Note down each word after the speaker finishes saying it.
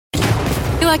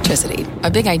Electricity,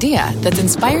 a big idea that's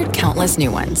inspired countless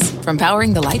new ones. From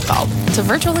powering the light bulb to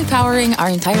virtually powering our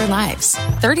entire lives.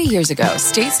 30 years ago,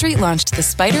 State Street launched the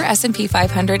Spider S&P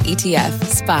 500 ETF,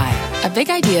 SPY. A big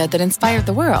idea that inspired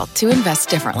the world to invest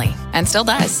differently. And still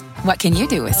does. What can you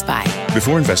do with SPY?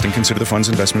 Before investing, consider the fund's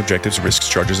investment objectives, risks,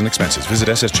 charges, and expenses. Visit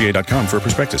ssga.com for a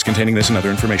prospectus containing this and other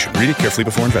information. Read it carefully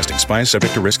before investing. SPY is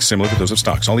subject to risks similar to those of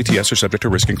stocks. All ETFs are subject to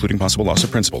risk, including possible loss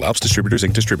of principal. Alps Distributors,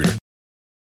 Inc. Distributor.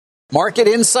 Market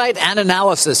insight and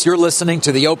analysis. You're listening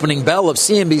to the opening bell of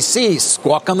CNBC's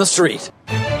Squawk on the Street.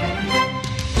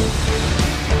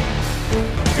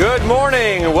 Good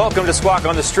morning. Welcome to Squawk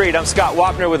on the Street. I'm Scott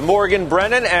Wapner with Morgan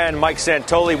Brennan and Mike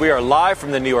Santoli. We are live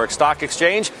from the New York Stock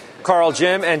Exchange. Carl,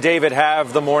 Jim, and David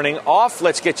have the morning off.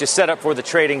 Let's get you set up for the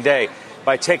trading day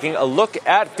by taking a look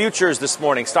at futures this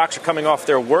morning. Stocks are coming off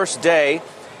their worst day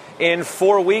in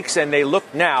 4 weeks, and they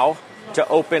look now to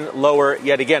open lower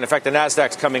yet again. In fact, the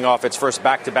Nasdaq's coming off its first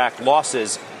back-to-back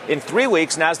losses. In 3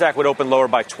 weeks, Nasdaq would open lower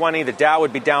by 20, the Dow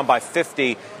would be down by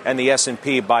 50, and the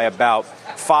S&P by about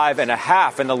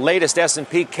 5.5. And the latest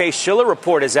S&P Case-Shiller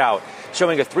report is out,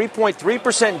 showing a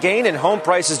 3.3% gain in home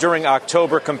prices during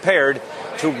October compared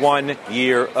to 1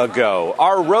 year ago.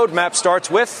 Our roadmap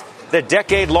starts with the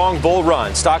decade-long bull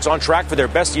run. Stocks on track for their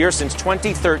best year since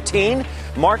 2013.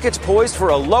 Markets poised for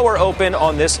a lower open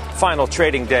on this final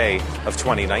trading day of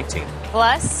 2019.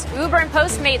 Plus, Uber and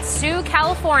Postmates sue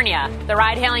California. The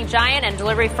ride-hailing giant and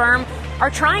delivery firm are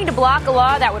trying to block a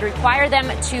law that would require them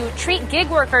to treat gig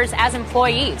workers as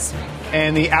employees.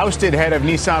 And the ousted head of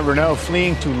Nissan Renault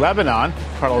fleeing to Lebanon,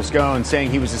 Carlos Ghosn,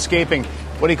 saying he was escaping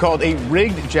what he called a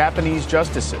rigged Japanese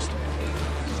justice system.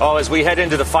 Oh, as we head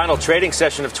into the final trading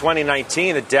session of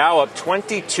 2019, the Dow up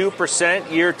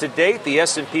 22% year to date, the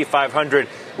S&P 500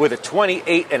 with a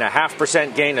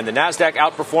 28.5% gain, and the Nasdaq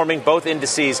outperforming, both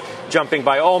indices jumping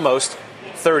by almost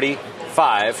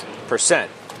 35%.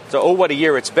 So, what a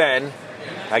year it's been.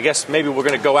 I guess maybe we're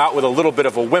going to go out with a little bit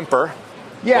of a whimper.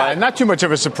 Yeah, not too much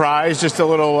of a surprise, just a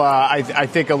little, I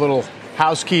think a little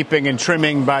housekeeping and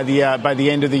trimming by the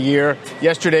end of the year.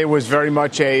 Yesterday was very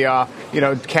much a,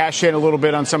 cash in a little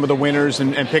bit on some of the winners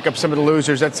and pick up some of the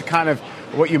losers. That's kind of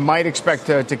what you might expect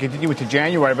to continue into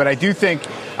January. But I do think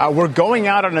we're going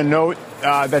out on a note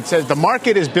that says the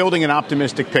market is building an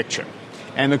optimistic picture.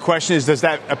 And the question is, does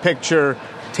that a picture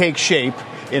take shape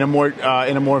in a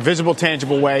more visible,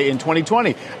 tangible way in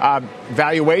 2020?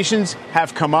 Valuations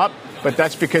have come up, but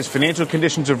that's because financial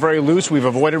conditions are very loose. We've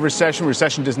avoided recession.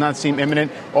 Recession does not seem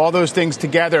imminent. All those things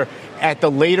together at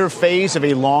the later phase of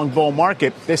a long bull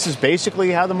market, this is basically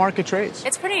how the market trades.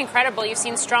 It's pretty incredible. You've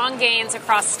seen strong gains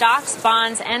across stocks,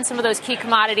 bonds, and some of those key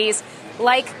commodities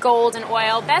like gold and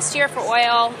oil. Best year for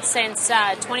oil since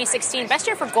 2016. Best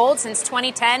year for gold since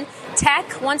 2010.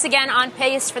 Tech, once again, on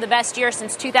pace for the best year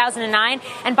since 2009.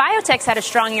 And biotech's had a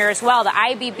strong year as well. The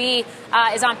IBB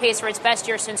is on pace for its best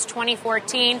year since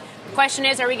 2014. The question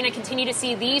is, are we going to continue to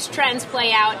see these trends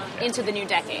play out into the new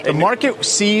decade? The market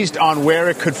seized on where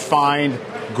it could find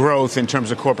growth in terms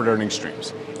of corporate earnings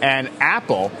streams. And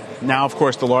Apple, now, of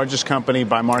course, the largest company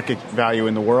by market value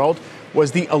in the world,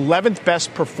 was the 11th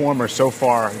best performer so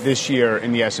far this year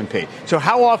in the S&P. So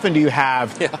how often do you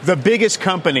have the biggest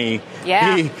company be,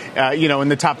 in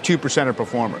the top 2% of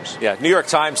performers? Yeah, New York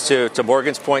Times, to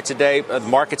Morgan's point today, the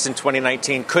markets in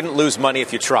 2019 couldn't lose money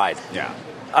if you tried. Yeah.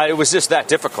 It was just that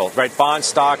difficult, right? Bond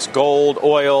stocks, gold,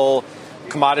 oil,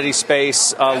 commodity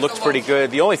space looked pretty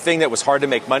good. The only thing that was hard to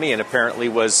make money in, apparently,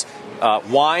 was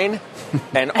wine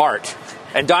and art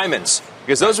and diamonds.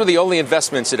 Because those were the only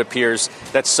investments, it appears,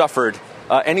 that suffered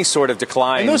any sort of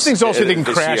decline. And those things also didn't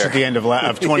crash at the end of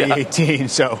 2018,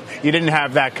 so you didn't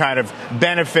have that kind of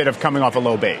benefit of coming off a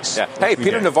low base. Yeah. Hey,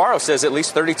 Peter Navarro says at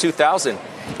least 32,000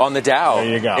 on the Dow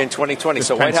in 2020. Just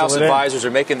so White House advisors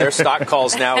are making their stock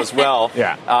calls now as well.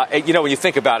 When you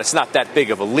think about it, it's not that big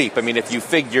of a leap. I mean, if you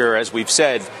figure, as we've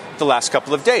said the last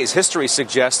couple of days, history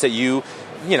suggests that you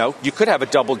could have a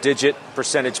double-digit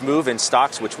percentage move in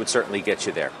stocks, which would certainly get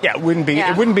you there. Yeah, it wouldn't be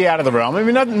out of the realm. I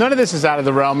mean, none of this is out of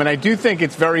the realm, and I do think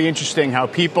it's very interesting how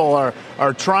people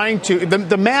are trying to.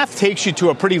 The math takes you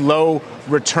to a pretty low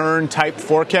return type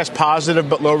forecast, positive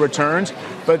but low returns.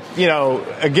 But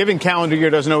a given calendar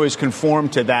year doesn't always conform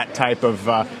to that type of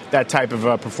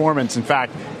performance. In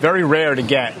fact, very rare to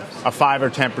get a 5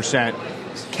 or 10%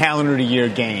 calendar year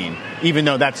gain, even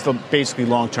though that's the basically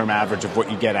long-term average of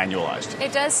what you get annualized.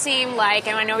 It does seem like,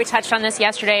 and I know we touched on this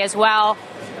yesterday as well,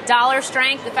 dollar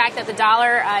strength, the fact that the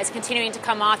dollar is continuing to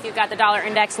come off, you've got the dollar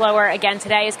index lower again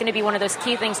today, is going to be one of those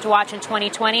key things to watch in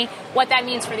 2020. What that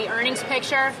means for the earnings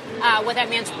picture, what that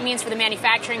means for the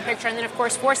manufacturing picture, and then, of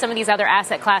course, for some of these other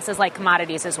asset classes like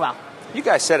commodities as well. You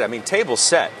guys said it. I mean, table's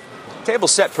set.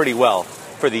 Table's set pretty well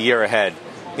for the year ahead.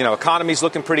 Economy's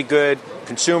looking pretty good.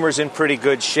 Consumers in pretty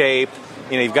good shape.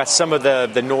 You've got some of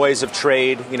the noise of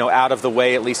trade, out of the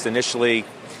way, at least initially.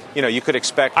 You could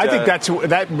expect... I think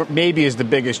that maybe is the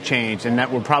biggest change, and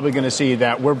that we're probably going to see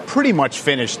that we're pretty much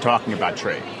finished talking about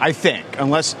trade, I think.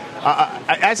 Unless,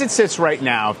 as it sits right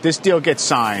now, if this deal gets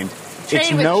signed, trade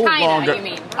it's with no China, longer... you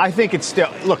mean? I think it's still...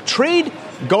 Look, trade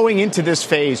going into this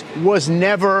phase was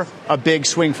never a big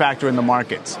swing factor in the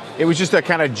markets. It was just a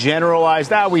kind of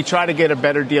generalized, we try to get a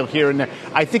better deal here and there.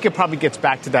 I think it probably gets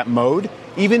back to that mode.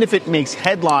 Even if it makes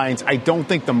headlines, I don't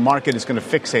think the market is going to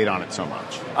fixate on it so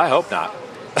much. I hope not.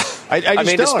 I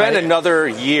mean, to spend another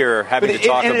year having to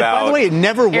talk about... By the way, it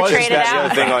never was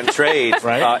that thing on trade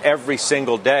right? Every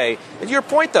single day. And to your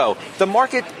point, though, the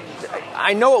market...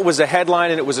 I know it was a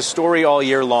headline and it was a story all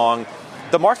year long.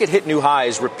 The market hit new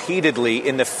highs repeatedly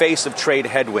in the face of trade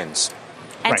headwinds.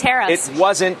 And tariffs. It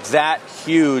wasn't that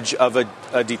huge of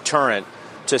a deterrent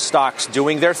to stocks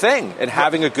doing their thing and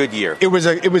having a good year. It was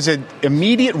an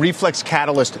immediate reflex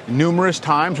catalyst numerous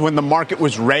times when the market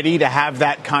was ready to have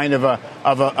that kind of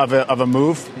a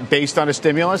move based on a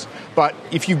stimulus. But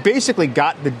if you basically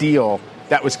got the deal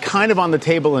that was kind of on the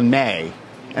table in May,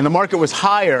 and the market was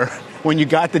higher when you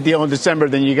got the deal in December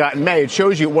than you got in May, it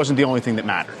shows you it wasn't the only thing that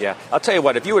mattered. Yeah. I'll tell you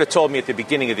what, if you would have told me at the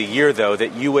beginning of the year, though,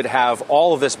 that you would have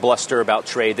all of this bluster about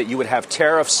trade, that you would have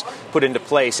tariffs put into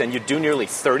place, and you'd do nearly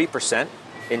 30%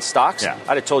 in stocks, I'd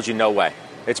have told you no way.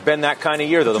 It's been that kind of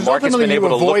year, though. The market's been able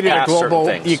to look past certain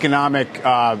things. Ultimately, you avoided a global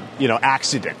economic,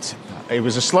 accident. It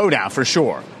was a slowdown for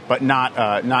sure, but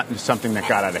not something that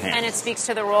got out of hand. And it speaks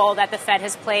to the role that the Fed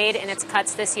has played in its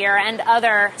cuts this year and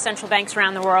other central banks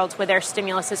around the world with their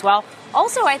stimulus as well.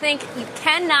 Also, I think you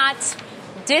cannot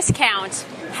discount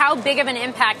how big of an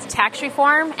impact tax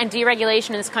reform and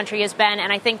deregulation in this country has been.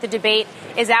 And I think the debate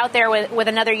is out there with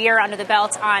another year under the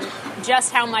belt on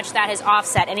just how much that has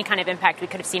offset any kind of impact we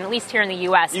could have seen, at least here in the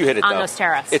U.S., on those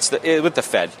tariffs. It's with the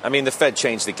Fed. I mean, the Fed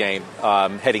changed the game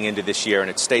heading into this year, and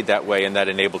it stayed that way, and that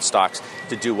enabled stocks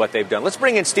to do what they've done. Let's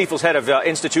bring in Stifel's head of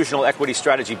institutional equity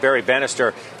strategy, Barry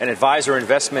Bannister, and advisor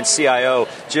investment CIO,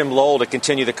 Jim Lowell, to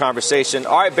continue the conversation.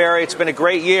 All right, Barry, it's been a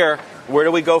great year. Where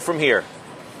do we go from here?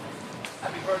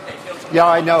 Yeah,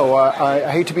 I know.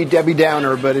 I hate to be Debbie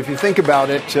Downer, but if you think about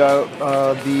it,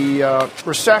 the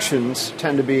recessions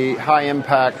tend to be high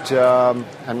impact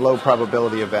and low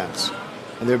probability events.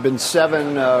 And there have been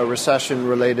 7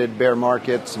 recession-related bear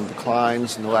markets and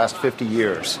declines in the last 50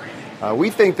 years. We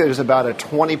think there's about a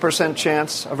 20%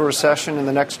 chance of a recession in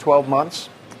the next 12 months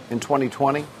in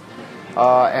 2020.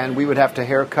 And we would have to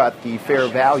haircut the fair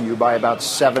value by about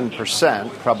 7%,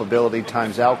 probability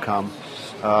times outcome.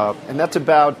 And that's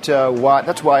about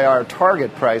that's why our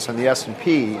target price on the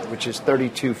S&P, which is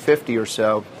 3250 or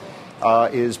so,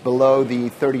 is below the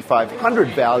 3,500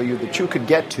 value that you could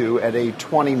get to at a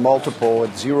 20 multiple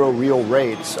at 0 real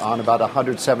rates on about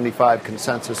 175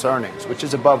 consensus earnings, which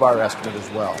is above our estimate as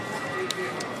well.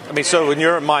 I mean, so in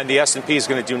your mind, the S&P is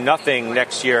going to do nothing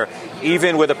next year,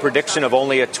 even with a prediction of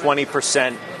only a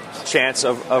 20% chance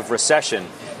of recession.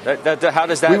 How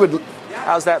does that?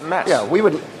 How's that mess? Yeah, we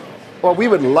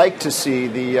would like to see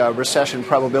the recession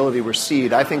probability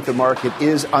recede. I think the market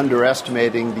is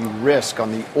underestimating the risk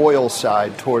on the oil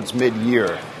side towards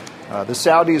mid-year. The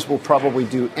Saudis will probably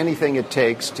do anything it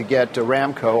takes to get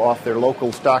Aramco off their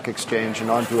local stock exchange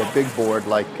and onto a big board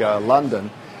like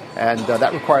London. And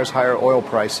that requires higher oil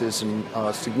prices and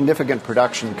significant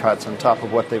production cuts on top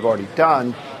of what they've already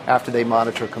done after they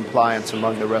monitor compliance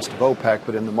among the rest of OPEC,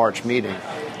 but in the March meeting.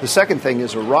 The second thing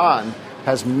is Iran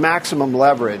has maximum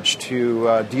leverage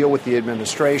to deal with the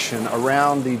administration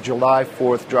around the July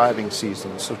 4th driving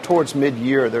season. So towards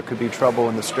mid-year, there could be trouble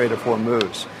in the Strait of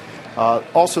Hormuz.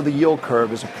 Also, the yield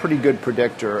curve is a pretty good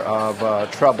predictor of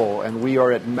trouble, and we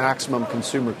are at maximum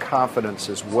consumer confidence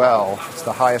as well. It's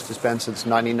the highest it's been since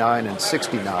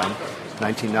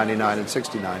 1999 and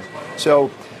 69.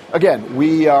 So, again,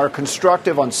 we are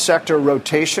constructive on sector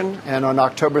rotation, and on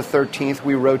October 13th,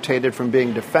 we rotated from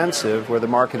being defensive, where the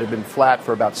market had been flat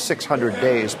for about 600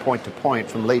 days, point to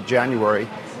point, from late January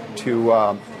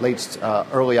to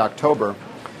early October.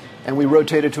 And we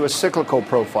rotated to a cyclical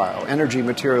profile, energy,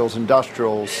 materials,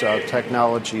 industrials,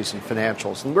 technologies, and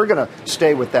financials. And we're going to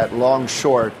stay with that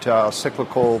long-short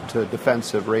cyclical to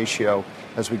defensive ratio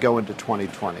as we go into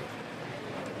 2020.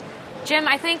 Jim,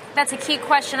 I think that's a key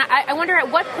question. I wonder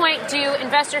at what point do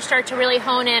investors start to really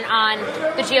hone in on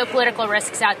the geopolitical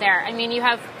risks out there? I mean, you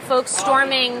have folks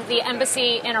storming the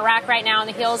embassy in Iraq right now on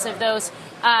the heels of those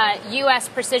U.S.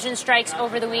 precision strikes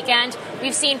over the weekend.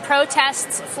 We've seen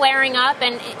protests flaring up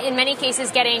and in many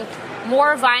cases getting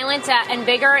more violent and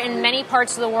bigger in many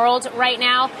parts of the world right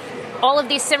now. All of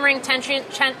these simmering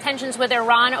tensions with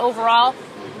Iran overall,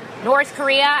 North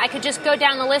Korea, I could just go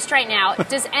down the list right now.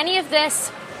 Does any of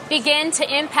this begin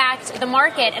to impact the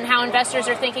market and how investors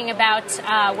are thinking about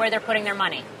where they're putting their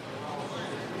money?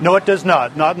 No, it does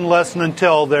not. Not unless and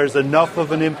until there's enough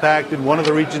of an impact in one of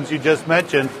the regions you just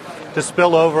mentioned to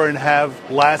spill over and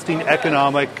have lasting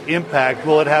economic impact.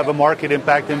 Will it have a market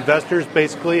impact? Investors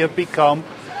basically have become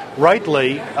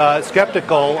rightly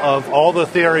skeptical of all the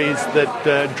theories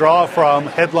that draw from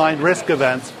headline risk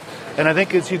events. And I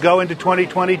think as you go into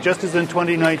 2020, just as in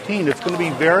 2019, it's going to be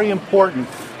very important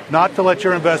not to let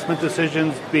your investment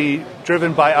decisions be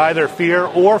driven by either fear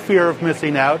or fear of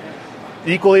missing out.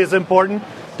 Equally as important,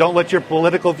 don't let your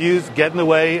political views get in the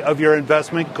way of your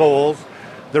investment goals.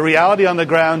 The reality on the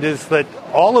ground is that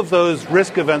all of those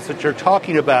risk events that you're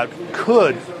talking about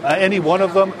could, any one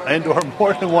of them, and or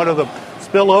more than one of them,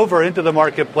 spill over into the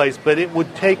marketplace, but it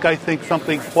would take, I think,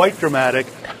 something quite dramatic.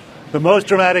 The most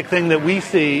dramatic thing that we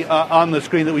see on the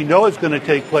screen that we know is going to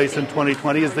take place in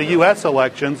 2020 is the U.S.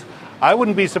 elections. I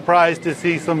wouldn't be surprised to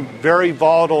see some very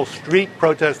volatile street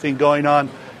protesting going on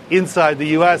inside the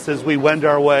U.S. as we wend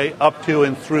our way up to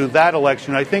and through that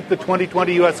election. I think the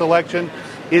 2020 U.S. election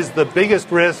is the biggest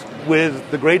risk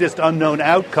with the greatest unknown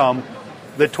outcome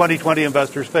that 2020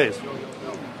 investors face.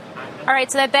 All right,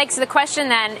 so that begs the question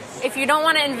then, if you don't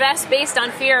want to invest based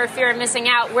on fear or fear of missing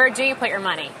out, where do you put your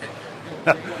money?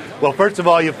 Well, first of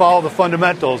all, you follow the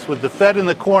fundamentals. With the Fed in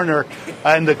the corner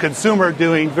and the consumer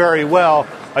doing very well,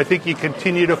 I think you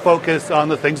continue to focus on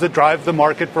the things that drive the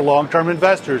market for long-term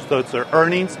investors. Those are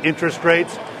earnings, interest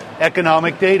rates,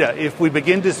 economic data. If we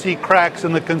begin to see cracks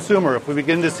in the consumer, if we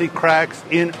begin to see cracks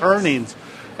in earnings,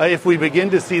 if we begin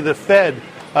to see the Fed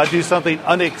do something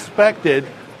unexpected,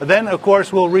 then, of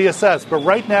course, we'll reassess. But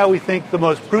right now, we think the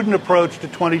most prudent approach to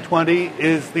 2020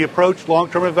 is the approach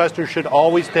long-term investors should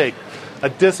always take, a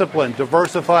disciplined,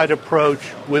 diversified approach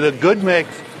with a good mix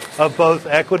of both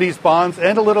equities, bonds,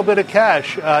 and a little bit of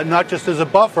cash, not just as a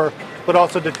buffer, but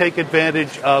also to take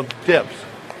advantage of dips.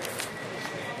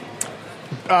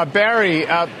 Barry,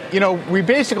 we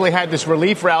basically had this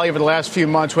relief rally over the last few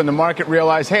months when the market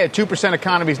realized, hey, a 2%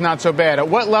 economy is not so bad. At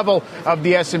what level of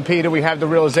the S&P do we have the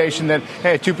realization that,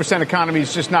 hey, a 2% economy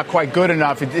is just not quite good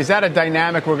enough? Is that a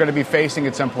dynamic we're going to be facing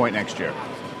at some point next year?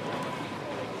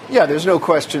 Yeah, there's no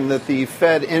question that the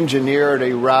Fed engineered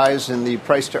a rise in the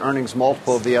price-to-earnings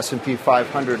multiple of the S&P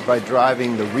 500 by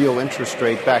driving the real interest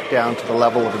rate back down to the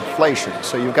level of inflation.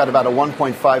 So you've got about a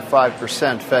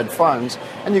 1.55% Fed funds,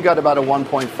 and you've got about a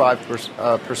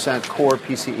 1.5% core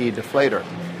PCE deflator.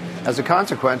 As a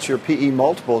consequence, your PE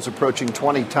multiple is approaching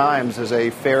 20 times as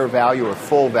a fair value, or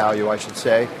full value, I should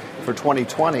say, for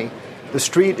 2020. The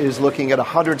street is looking at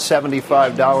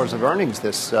 $175 of earnings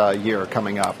this year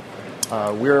coming up.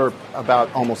 We're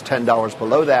about almost $10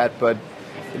 below that, but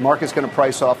the market's going to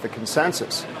price off the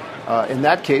consensus. In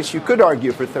that case, you could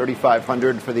argue for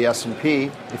 3,500 for the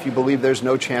S&P if you believe there's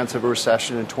no chance of a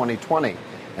recession in 2020.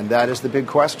 And that is the big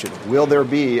question. Will there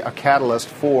be a catalyst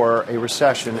for a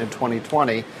recession in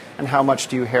 2020? And how much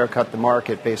do you haircut the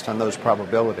market based on those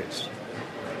probabilities?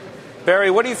 Barry,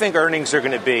 what do you think earnings are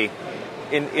going to be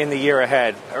in the year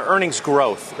ahead? Earnings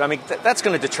growth. I mean, that's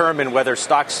going to determine whether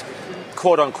stocks,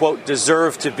 quote unquote,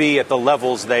 deserve to be at the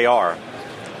levels they are.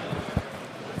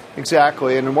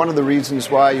 Exactly. And one of the reasons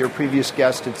why your previous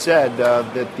guest had said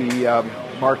that the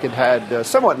market had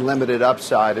somewhat limited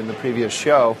upside in the previous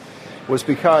show was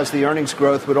because the earnings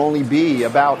growth would only be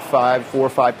about 4 or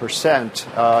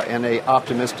 5% in a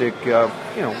optimistic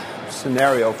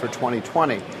scenario for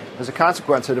 2020. As a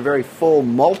consequence, at a very full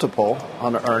multiple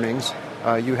on the earnings,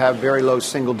 you have very low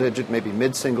single-digit, maybe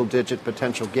mid-single-digit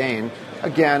potential gain.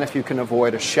 Again, if you can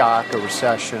avoid a shock, a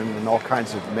recession, and all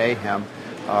kinds of mayhem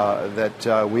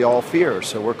that we all fear.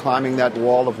 So we're climbing that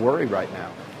wall of worry right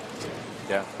now.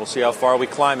 Yeah, we'll see how far we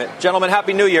climb it. Gentlemen,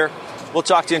 Happy New Year. We'll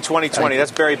talk to you in 2020.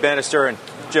 That's Barry Bannister and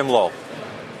Jim Lowell.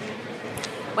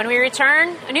 When we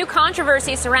return, a new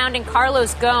controversy surrounding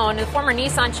Carlos Ghosn, the former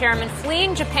Nissan chairman,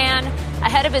 fleeing Japan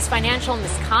ahead of his financial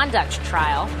misconduct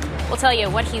trial. We'll tell you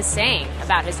what he's saying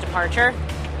about his departure.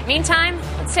 Meantime,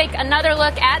 let's take another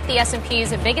look at the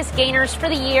S&P's biggest gainers for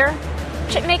the year.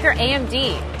 Chipmaker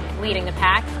AMD leading the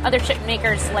pack. Other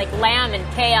chipmakers like Lam and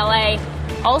KLA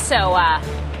also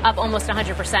up almost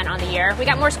 100% on the year. We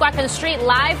got more Squawk on the Street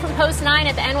live from Post 9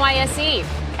 at the NYSE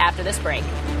after this break.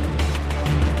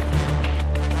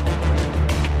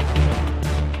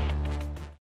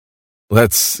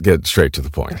 Let's get straight to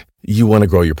the point. You want to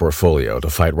grow your portfolio to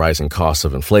fight rising costs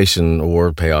of inflation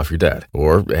or pay off your debt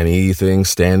or anything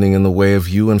standing in the way of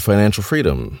you and financial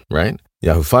freedom, right?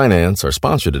 Yahoo Finance, our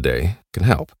sponsor today, can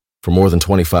help. For more than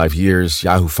 25 years,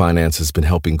 Yahoo Finance has been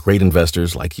helping great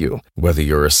investors like you. Whether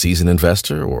you're a seasoned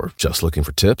investor or just looking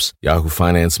for tips, Yahoo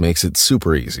Finance makes it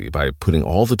super easy by putting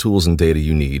all the tools and data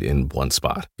you need in one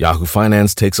spot. Yahoo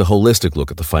Finance takes a holistic look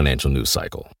at the financial news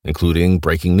cycle, including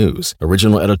breaking news,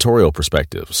 original editorial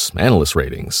perspectives, analyst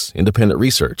ratings, independent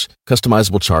research,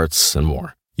 customizable charts, and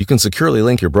more. You can securely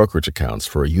link your brokerage accounts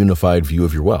for a unified view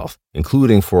of your wealth,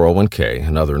 including 401k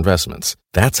and other investments.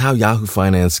 That's how Yahoo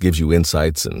Finance gives you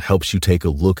insights and helps you take a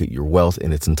look at your wealth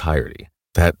in its entirety.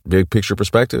 That big picture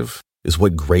perspective is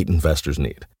what great investors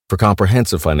need. For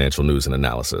comprehensive financial news and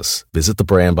analysis, visit the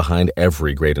brand behind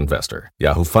every great investor,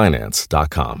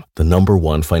 yahoofinance.com, the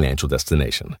 #1 financial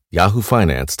destination,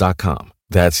 yahoofinance.com.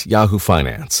 That's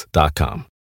yahoofinance.com.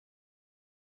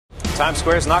 Times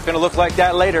Square is not going to look like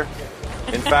that later.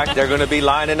 In fact, they're going to be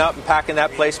lining up and packing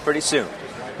that place pretty soon.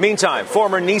 Meantime,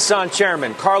 former Nissan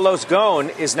Chairman Carlos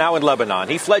Ghosn is now in Lebanon.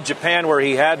 He fled Japan, where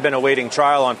he had been awaiting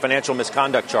trial on financial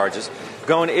misconduct charges.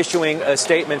 Ghosn issuing a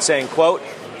statement saying, quote,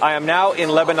 "I am now in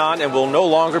Lebanon and will no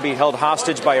longer be held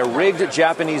hostage by a rigged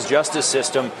Japanese justice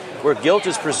system where guilt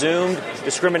is presumed,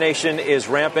 discrimination is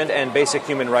rampant, and basic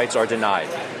human rights are denied.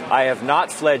 I have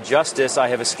not fled justice. I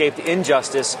have escaped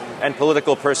injustice and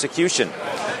political persecution.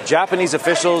 Japanese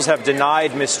officials have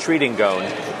denied mistreating Ghosn."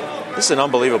 This is an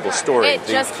unbelievable story. It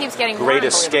just keeps getting more great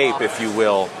escape, if you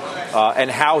will,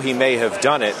 and how he may have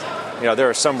done it. You know, there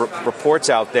are some reports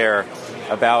out there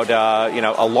about,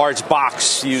 a large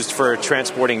box used for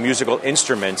transporting musical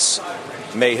instruments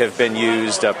may have been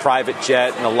used, a private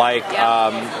jet and the like.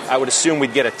 I would assume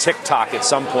we'd get a TikTok at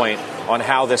some point on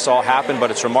how this all happened,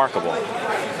 but it's remarkable.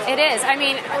 It is. I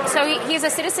mean, so he's a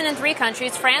citizen in 3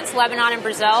 countries, France, Lebanon, and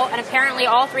Brazil, and apparently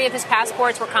all 3 of his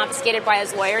passports were confiscated by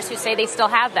his lawyers, who say they still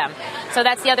have them. So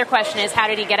that's the other question, is how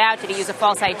did he get out? Did he use a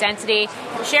false identity?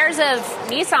 Shares of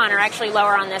Nissan are actually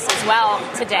lower on this as well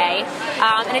today,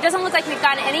 and it doesn't look like we've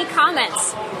gotten any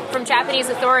comments from Japanese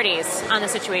authorities on the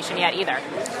situation yet either.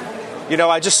 You know,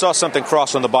 I just saw something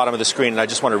cross on the bottom of the screen, and I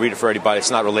just want to read it for anybody.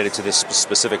 It's not related to this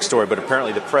specific story, but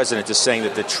apparently the president is saying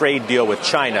that the trade deal with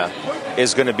China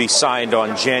is going to be signed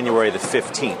on January the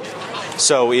 15th.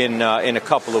 So in a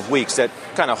couple of weeks, that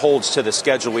kind of holds to the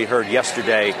schedule we heard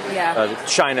yesterday. The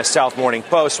China South Morning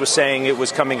Post was saying it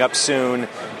was coming up soon.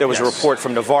 There was a report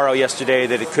from Navarro yesterday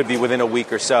that it could be within a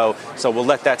week or so. So we'll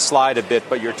let that slide a bit.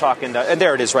 But you're talking, and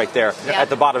there it is right there at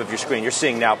the bottom of your screen. You're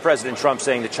seeing now President Trump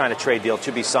saying the China trade deal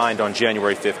to be signed on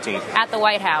January 15th. At the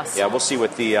White House. Yeah, we'll see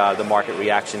what the market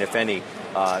reaction, if any,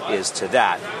 is to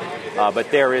that.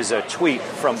 But there is a tweet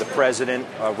from the president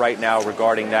right now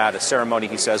regarding that. A ceremony,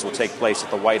 he says, will take place at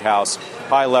the White House.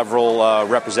 High-level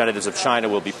representatives of China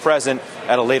will be present.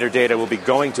 At a later date, will be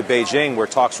going to Beijing, where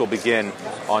talks will begin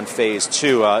on phase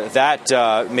 2. That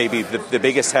may be the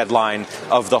biggest headline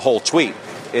of the whole tweet,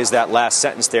 is that last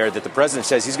sentence there that the president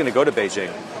says he's going to go to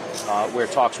Beijing, where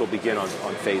talks will begin on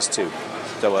phase 2.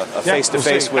 So a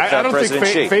face-to-face with President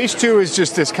Xi. Phase 2 is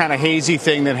just this kind of hazy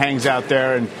thing that hangs out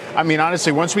there. And, I mean,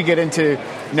 honestly, once we get into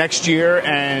next year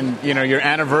and, you're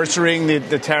anniversarying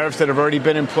the tariffs that have already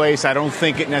been in place, I don't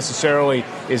think it necessarily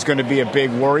is going to be a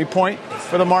big worry point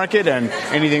for the market. And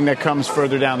anything that comes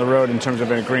further down the road in terms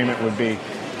of an agreement would be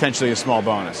potentially a small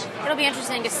bonus. It'll be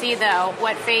interesting to see, though,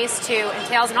 what phase 2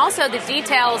 entails, and also the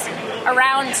details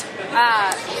around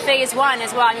phase 1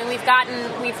 as well. I mean,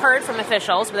 we've heard from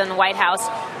officials within the White House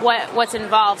what's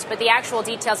involved, but the actual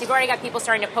details, you've already got people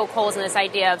starting to poke holes in this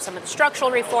idea of some of the structural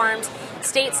reforms,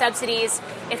 state subsidies.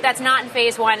 If that's not in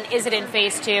phase 1, is it in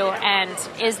phase 2? And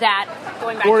is that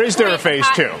going back? Or is there a phase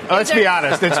 2? Let's be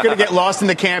honest. It's going to get lost in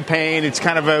the campaign. It's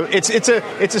kind of it's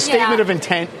a statement of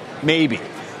intent, maybe.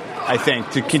 I think,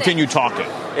 to continue talking.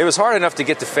 It was hard enough to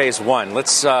get to phase 1.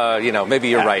 Let's, maybe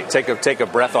you're right. Take a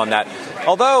breath on that.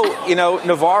 Although,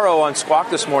 Navarro on Squawk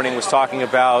this morning was talking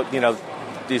about,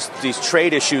 these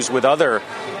trade issues with other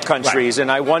countries. Right.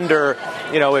 And I wonder,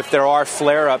 if there are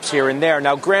flare-ups here and there.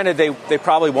 Now, granted, they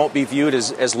probably won't be viewed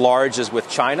as large as with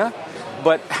China.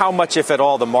 But how much, if at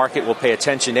all, the market will pay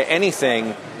attention to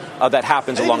anything that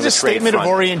happens along the trade front? It's a statement of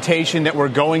orientation that we're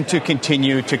going to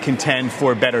continue to contend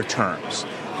for better terms.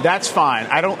 That's fine.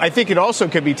 I think it also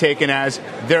could be taken as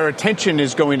their attention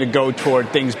is going to go toward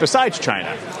things besides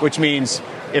China, which means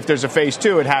if there's a phase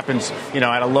 2, it happens,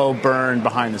 at a low burn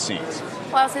behind the scenes.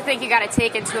 Well, I also think you got to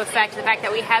take into effect the fact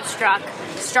that we have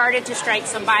started to strike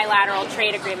some bilateral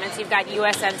trade agreements. You've got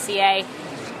USMCA,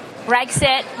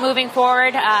 Brexit moving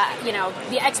forward.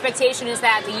 The expectation is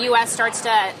that the U.S. starts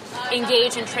to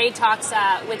engage in trade talks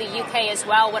with the U.K. as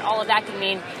well, what all of that could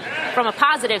mean from a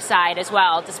positive side as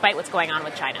well, despite what's going on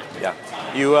with China. Yeah.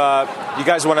 You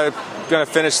guys want to going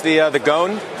to finish the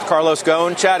Ghosn, Carlos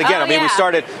Ghosn chat again.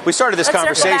 We started this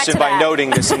conversation by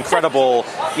noting this incredible,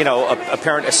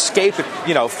 apparent escape,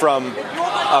 from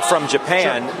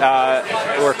Japan,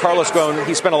 where Carlos Ghosn,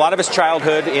 he spent a lot of his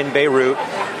childhood in Beirut,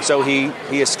 so he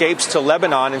escapes to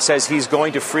Lebanon and says he's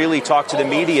going to freely talk to the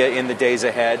media in the days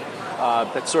ahead.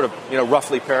 That's sort of,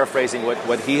 roughly paraphrasing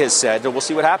what he has said. We'll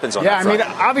see what happens on that front.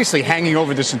 Yeah, obviously hanging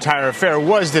over this entire affair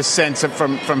was this sense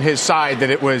from his side that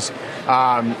it was,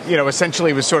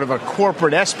 essentially it was sort of a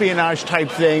corporate espionage type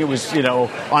thing. It was,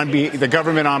 on the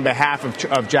government on behalf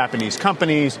of Japanese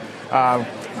companies,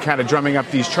 kind of drumming up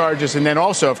these charges. And then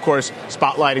also, of course,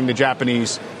 spotlighting the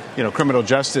Japanese, criminal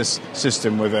justice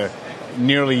system with a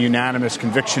nearly unanimous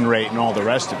conviction rate and all the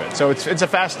rest of it. So it's a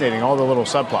fascinating, all the little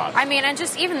subplots. And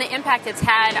just even the impact it's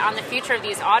had on the future of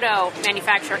these auto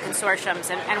manufacturer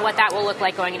consortiums and what that will look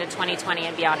like going into 2020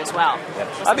 and beyond as well. Yeah.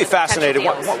 I'd be fascinated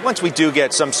once we do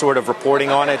get some sort of reporting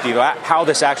on it, how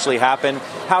this actually happened,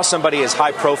 how somebody as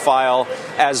high profile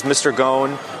as Mr.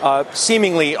 Ghosn,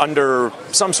 seemingly under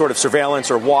some sort of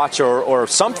surveillance or watch or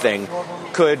something,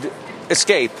 could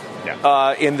escape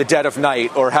in the dead of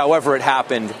night or however it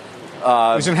happened. He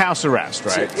was in house arrest,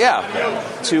 right?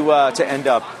 To end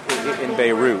up in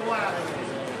Beirut.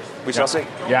 We shall see.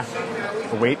 Yeah.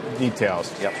 Await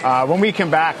details. Yep. When we come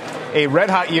back, a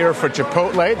red-hot year for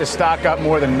Chipotle. The stock up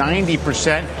more than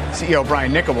 90%. CEO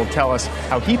Brian Niccol will tell us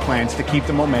how he plans to keep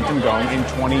the momentum going in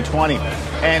 2020.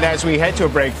 And as we head to a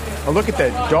break, a look at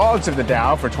the dogs of the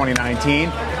Dow for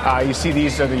 2019. You see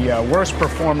these are the worst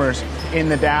performers in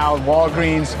the Dow.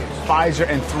 Walgreens, Pfizer,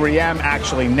 and 3M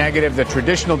actually negative. The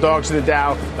traditional dogs of the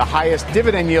Dow, the highest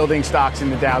dividend-yielding stocks in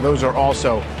the Dow, those are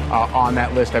also on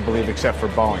that list, I believe, except for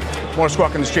Boeing. More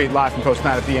Squawk on the Street live from Post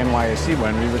 9 at the NYSE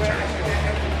when we return.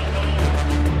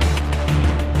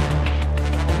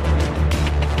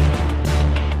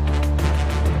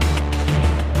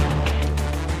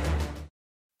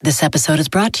 This episode is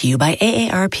brought to you by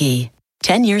AARP.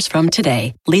 10 years from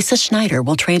today, Lisa Schneider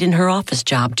will trade in her office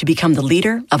job to become the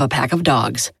leader of a pack of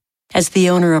dogs. As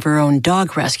the owner of her own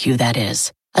dog rescue, that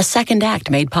is. A second act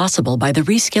made possible by the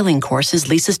reskilling courses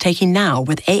Lisa's taking now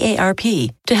with AARP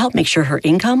to help make sure her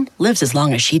income lives as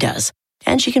long as she does.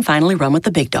 And she can finally run with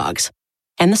the big dogs.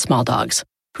 And the small dogs,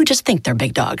 who just think they're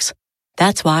big dogs.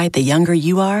 That's why the younger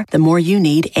you are, the more you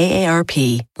need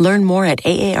AARP. Learn more at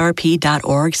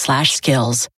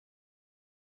aarp.org/skills.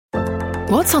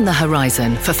 What's on the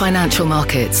horizon for financial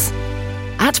markets?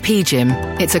 At PGIM,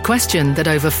 it's a question that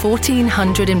over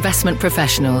 1,400 investment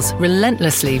professionals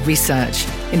relentlessly research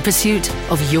in pursuit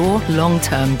of your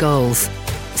long-term goals.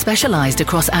 Specialized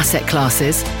across asset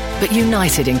classes, but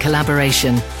united in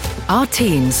collaboration, our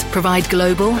teams provide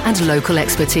global and local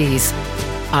expertise.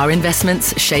 Our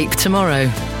investments shape tomorrow,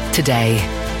 today.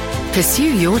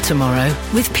 Pursue your tomorrow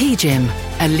with PGIM,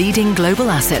 a leading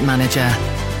global asset manager.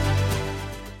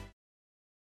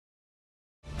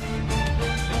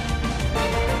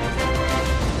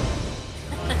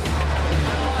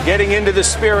 Getting into the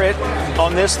spirit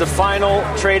on this, the final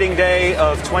trading day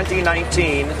of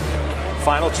 2019,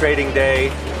 final trading day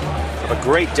of a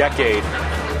great decade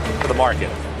for the market.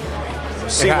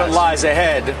 See what lies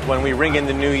ahead when we ring in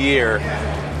the new year,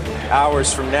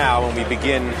 hours from now when we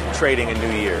begin trading a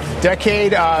new year.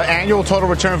 Decade annual total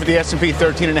return for the S&P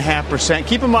 13.5%.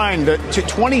 Keep in mind that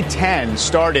 2010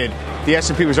 started, the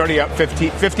S&P was already up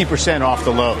 50% off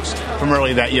the lows from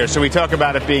early that year. So we talk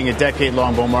about it being a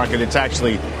decade-long bull market. It's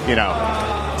actually,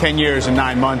 10 years and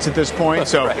 9 months at this point.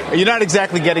 So You're not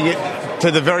exactly getting it to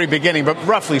the very beginning, but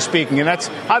roughly speaking, and that's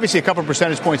obviously a couple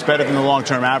percentage points better than the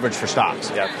long-term average for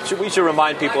stocks. Yeah, we should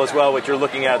remind people as well what you're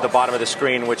looking at the bottom of the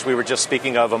screen, which we were just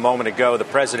speaking of a moment ago, the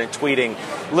president tweeting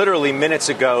literally minutes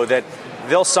ago that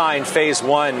they'll sign phase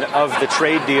one of the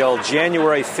trade deal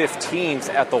January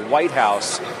 15th at the White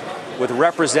House, with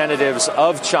representatives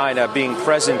of China being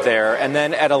present there. And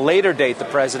then at a later date, the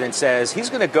president says he's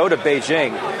going to go to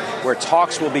Beijing, where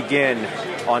talks will begin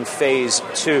on phase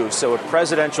two. So a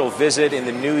presidential visit in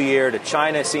the new year to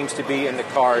China seems to be in the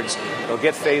cards. They'll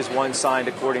get phase one signed,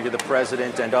 according to the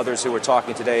president and others who were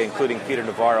talking today, including Peter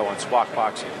Navarro on Squawk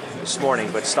Box this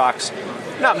morning. But stocks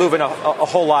not moving a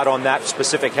whole lot on that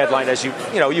specific headline, as you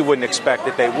wouldn't expect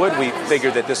that they would. We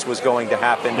figured that this was going to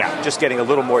happen. Just getting a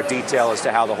little more detail as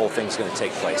to how the whole thing's going to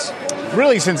take place.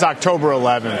 Really, since October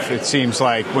 11th, it seems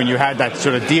like when you had that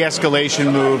sort of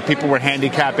de-escalation move, people were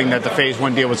handicapping that the phase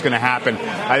one deal was going to happen.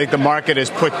 I think the market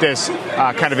has put this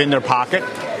kind of in their pocket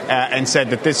and said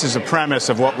that this is a premise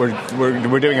of what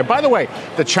we're doing. And by the way,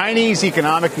 the Chinese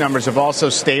economic numbers have also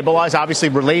stabilized, obviously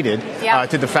related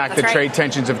to the fact that trade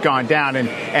tensions have gone down.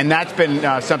 And that's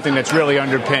been something that's really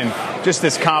underpinned just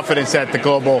this confidence that the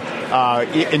global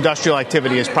industrial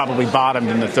activity has probably bottomed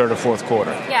in the third or fourth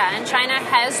quarter. Yeah, and China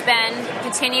has been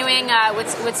continuing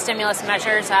with stimulus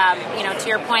measures. To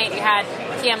your point, you had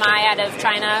PMI out of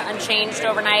China unchanged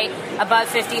overnight, above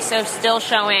 50, so still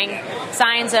showing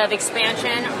signs of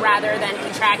expansion rather than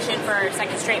contraction for a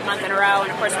second straight month in a row.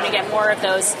 And of course, when we get more of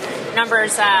those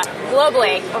numbers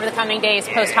globally over the coming days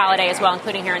post-holiday as well,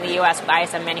 including here in the U.S. with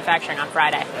ISM manufacturing on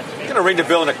Friday. I'm going to ring the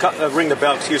bell in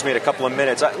a couple of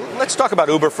minutes. Let's talk about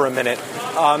Uber for a minute,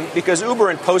 because Uber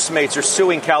and Postmates are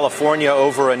suing California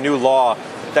over a new law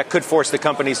that could force the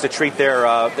companies to treat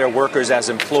their workers as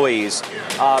employees.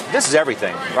 This is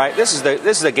everything, right? This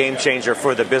is a game changer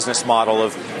for the business model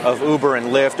of Uber and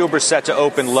Lyft. Uber's set to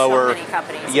open lower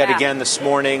again this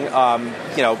morning.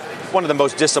 One of the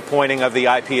most disappointing of the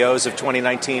IPOs of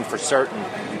 2019 for certain.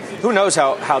 Who knows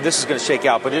how this is going to shake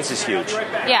out, but this is huge.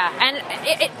 Yeah,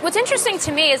 and what's interesting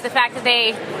to me is the fact that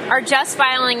they are just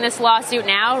filing this lawsuit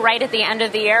now, right at the end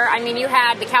of the year. I mean, you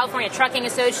had the California Trucking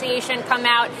Association come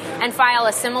out and file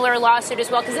a similar lawsuit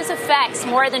as well, because this affects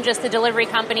more than just the delivery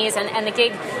companies and the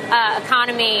gig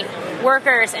economy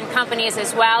workers and companies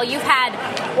as well. You've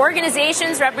had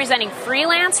organizations representing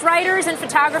freelance writers and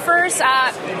photographers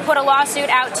put a lawsuit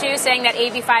out too, saying that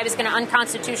AB5 is going to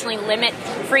unconstitutionally limit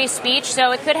free speech.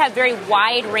 So it could have very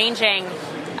wide-ranging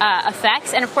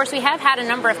effects. And of course, we have had a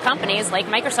number of companies like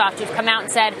Microsoft who've come out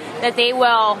and said that they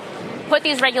will put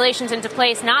these regulations into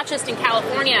place, not just in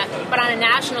California, but on a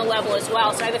national level as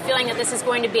well. So I have a feeling that this is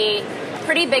going to be a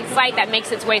pretty big fight that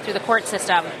makes its way through the court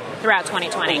system throughout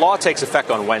 2020. The law takes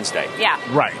effect on Wednesday. Yeah.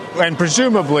 Right. And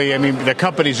presumably, I mean, the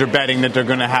companies are betting that they're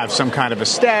going to have some kind of a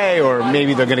stay, or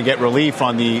maybe they're going to get relief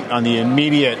on the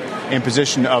immediate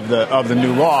imposition of the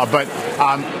new law. But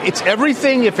it's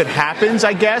everything if it happens,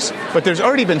 I guess. But there's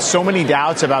already been so many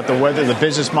doubts about whether the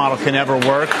business model can ever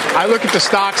work. I look at the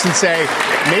stocks and say,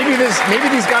 maybe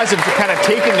these guys have kind of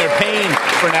taken their pain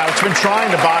for now. It's been trying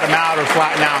to bottom out or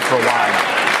flatten out for a while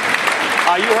now.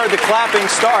 You heard the clapping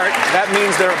start. That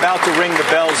means they're about to ring the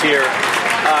bells here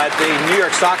at the New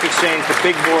York Stock Exchange, the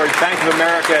big board, Bank of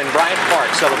America and Bryant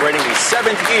Park, celebrating the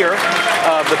 7th year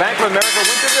of the Bank of America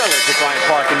Winter Village at Bryant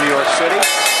Park in New York City.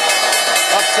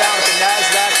 Uptown at the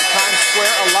NASDAQ, the Times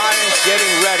Square Alliance getting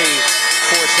ready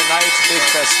for tonight's big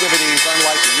festivities.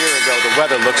 Unlike a year ago, the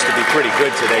weather looks to be pretty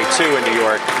good today, too, in New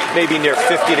York. Maybe near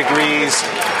 50 degrees,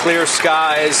 clear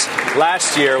skies.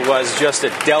 Last year was just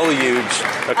a deluge,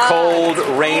 a cold,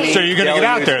 rainy So you're going to get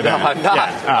out there, then? No, I'm not.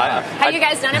 Yeah. Have you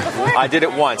guys done it before? I did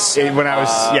it once. When I was,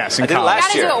 in I did it college.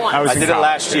 last year. Do it once. I did it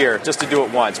last year, just to do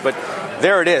it once. But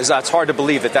there it is. It's hard to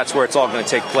believe that that's where it's all going to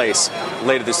take place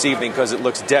later this evening, because it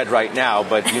looks dead right now.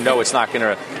 But you know it's not going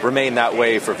to remain that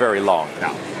way for very long.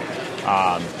 No.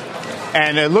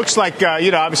 And it looks like,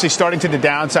 obviously starting to the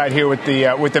downside here with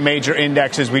the major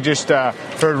indexes. We just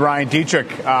heard Ryan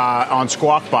Dietrich on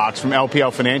Squawk Box from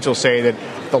LPL Financial say that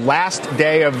the last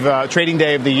day of trading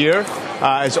day of the year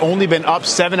has only been up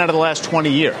 7 out of the last 20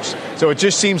 years. So it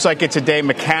just seems like it's a day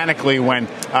mechanically when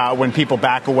people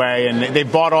back away, and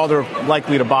they've bought all they're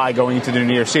likely to buy going into the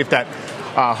new year. See if that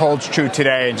holds true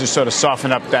today and just sort of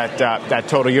soften up that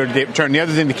total year-to-date return. The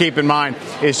other thing to keep in mind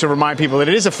is to remind people that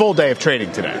it is a full day of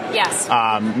trading today. Yes.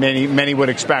 Many would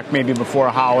expect maybe before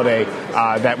a holiday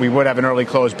that we would have an early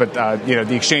close, but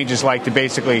the exchanges like to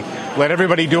basically let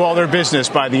everybody do all their business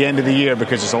by the end of the year,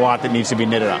 because there's a lot that needs to be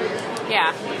knitted up.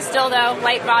 Yeah. Still, though,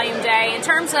 light volume day. In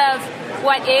terms of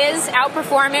what is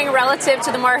outperforming relative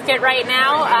to the market right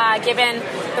now, given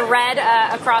the red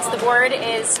across the board,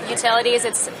 is utilities.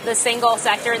 It's the single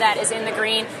sector that is in the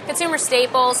green. Consumer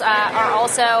staples are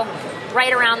also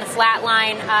right around the flat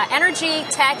line. Energy,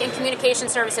 tech, and communication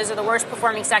services are the worst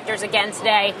performing sectors again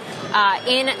today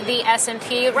in the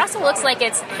S&P. Russell looks like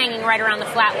it's hanging right around the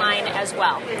flat line as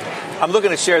well. I'm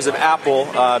looking at shares of Apple.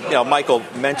 Michael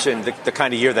mentioned the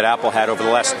kind of year that Apple had over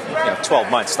the last 12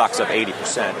 months. Stock's up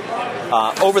 80%.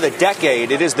 Over the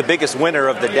decade, it is the biggest winner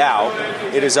of the Dow.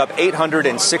 It is up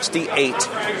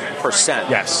 868%.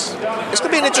 Yes. It's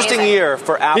going to be an interesting year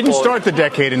for Apple. Didn't start the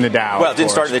decade in the Dow. Well, it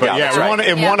didn't start in the Dow. Yeah,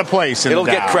 it won a place in It'll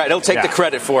the Dow. Get credit. It'll take the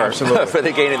credit for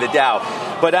the gain in the Dow.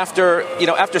 But after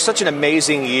such an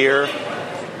amazing year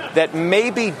that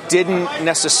maybe didn't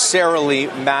necessarily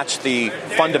match the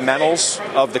fundamentals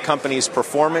of the company's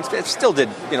performance, it still did,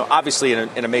 obviously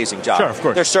an amazing job. Sure, of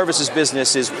course. Their services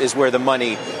business is where the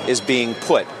money is being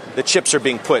put. The chips are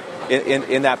being put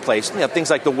in that place. Things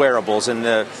like the wearables and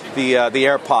the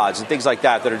AirPods and things like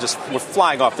that were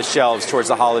flying off the shelves towards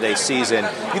the holiday season.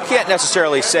 You can't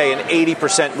necessarily say an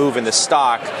 80% move in the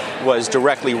stock was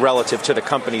directly relative to the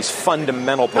company's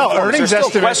fundamental performance. Earnings There's still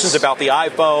estimates. questions about the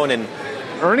iPhone and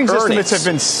earnings estimates have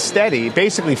been steady,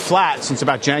 basically flat since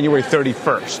about January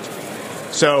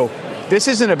 31st. So this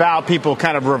isn't about people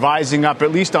kind of revising up,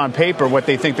 at least on paper, what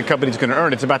they think the company's going to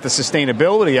earn. It's about the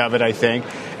sustainability of it, I think.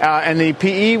 And the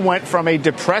PE went from a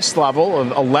depressed level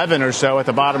of 11 or so at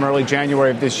the bottom early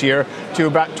January of this year to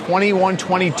about 21,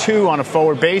 22 on a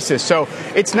forward basis. So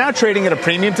it's now trading at a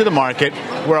premium to the market,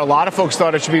 where a lot of folks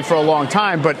thought it should be for a long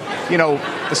time. But,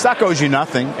 the stock owes you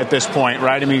nothing at this point,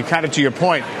 right? I mean, kind of to your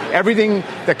point, everything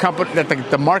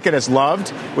the market has loved,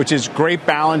 which is great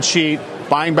balance sheet,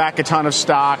 buying back a ton of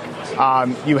stock.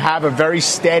 You have a very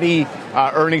steady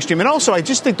earnings stream. And also, I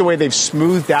just think the way they've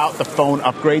smoothed out the phone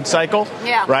upgrade cycle,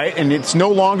 right? And it's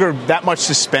no longer that much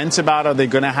suspense about are they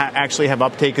going to actually have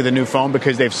uptake of the new phone,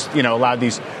 because they've, allowed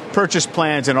these purchase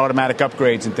plans and automatic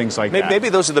upgrades and things like that. Maybe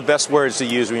those are the best words to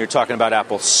use when you're talking about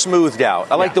Apple. Smoothed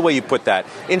out. I like the way you put that.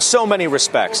 In so many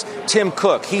respects, Tim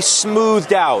Cook, he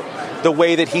smoothed out the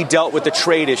way that he dealt with the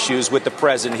trade issues with the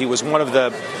president. He was one of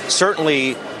the,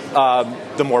 certainly,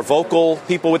 the more vocal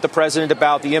people with the president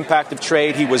about the impact of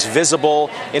trade. He was visible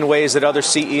in ways that other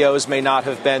CEOs may not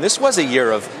have been. This was a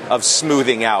year of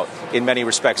smoothing out in many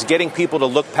respects, getting people to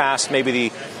look past maybe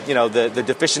the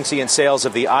deficiency in sales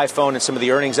of the iPhone and some of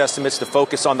the earnings estimates to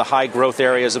focus on the high growth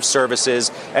areas of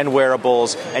services and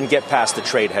wearables and get past the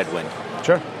trade headwind.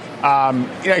 Sure.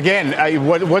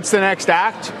 What's the next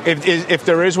act? If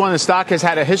there is one, the stock has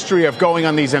had a history of going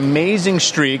on these amazing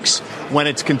streaks when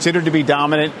it's considered to be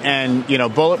dominant and,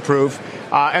 bulletproof.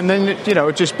 And then,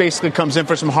 it just basically comes in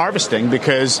for some harvesting,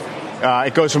 because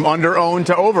it goes from under-owned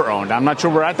to over-owned. I'm not sure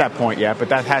we're at that point yet, but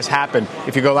that has happened.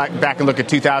 If you go back and look at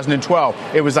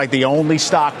 2012, it was like the only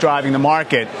stock driving the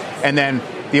market. And then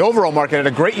the overall market had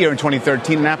a great year in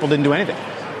 2013, and Apple didn't do anything.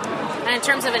 And in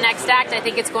terms of a next act, I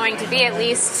think it's going to be, at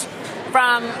least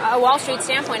from a Wall Street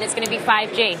standpoint, it's going to be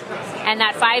 5G. And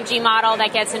that 5G model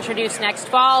that gets introduced next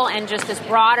fall, and just this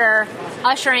broader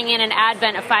ushering in an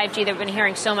advent of 5G that we've been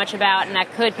hearing so much about, and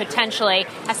that could potentially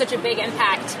have such a big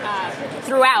impact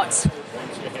throughout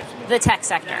the tech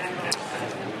sector.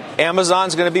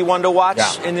 Amazon's going to be one to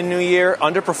watch in the new year.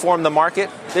 Underperformed the market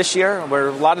this year, where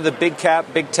a lot of the big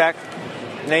tech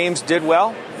names did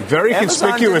well. Very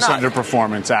conspicuous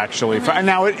underperformance, actually. Mm-hmm.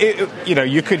 Now,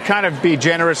 you could kind of be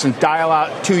generous and dial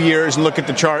out 2 years and look at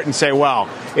the chart and say, well,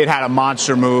 it had a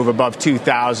monster move above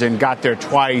 2,000, got there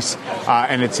twice,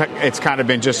 and it's kind of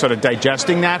been just sort of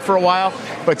digesting that for a while.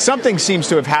 But something seems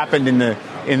to have happened in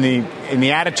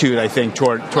the attitude, I think,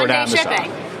 toward Amazon.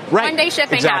 Shipping. Right. One-day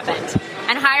shipping happened,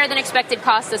 and higher than expected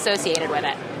costs associated with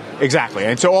it. Exactly,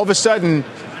 and so all of a sudden,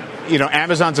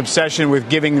 Amazon's obsession with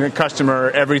giving the customer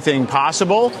everything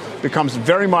possible becomes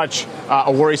very much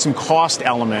a worrisome cost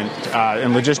element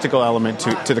and logistical element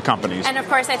to the companies. And, of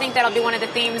course, I think that'll be one of the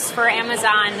themes for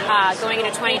Amazon going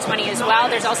into 2020 as well.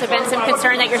 There's also been some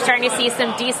concern that you're starting to see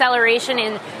some deceleration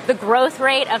in the growth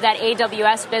rate of that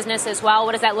AWS business as well.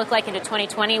 What does that look like into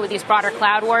 2020 with these broader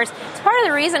cloud wars? It's part of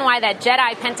the reason why that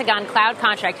Jedi Pentagon cloud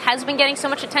contract has been getting so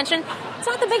much attention. It's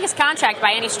not the biggest contract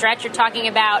by any stretch. You're talking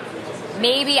about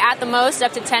maybe at the most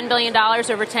up to $10 billion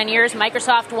over 10 years.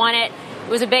 Microsoft won it. It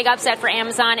was a big upset for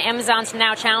Amazon. Amazon's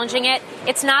now challenging it.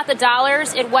 It's not the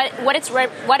dollars. What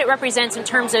it represents in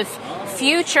terms of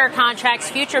future contracts,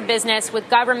 future business with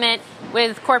government,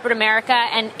 with corporate America,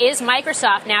 and is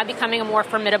Microsoft now becoming a more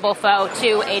formidable foe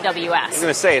to AWS? I was going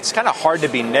to say, it's kind of hard to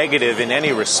be negative in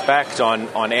any respect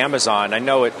on Amazon. I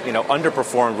know it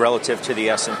underperformed relative to the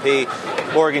S&P.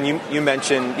 Morgan, you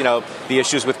mentioned the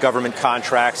issues with government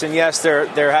contracts, and yes,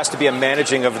 there has to be a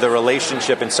managing of the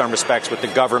relationship in some respects with the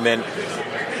government.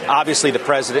 Obviously, the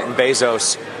president and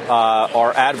Bezos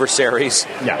are adversaries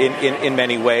in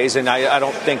many ways, and I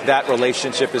don't think that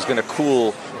relationship is going to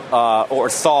cool or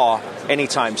thaw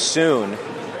anytime soon.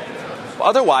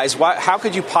 Otherwise, how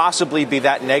could you possibly be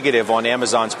that negative on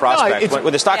Amazon's prospect?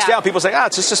 When the stock's down, people say,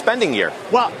 it's a suspending year.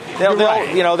 Well,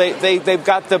 they've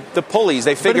got the pulleys.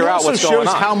 They figure out what's going on. It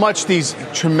also shows how much these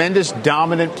tremendous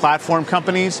dominant platform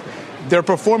companies, their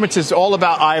performance is all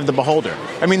about eye of the beholder.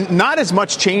 I mean, not as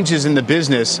much changes in the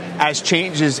business as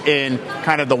changes in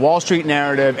kind of the Wall Street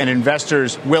narrative and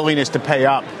investors' willingness to pay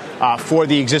up for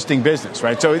the existing business,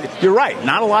 right? So you're right.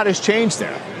 Not a lot has changed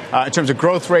there in terms of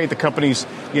growth rate, the company's,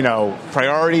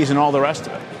 priorities and all the rest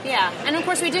of it. Yeah. And, of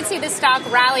course, we did see the stock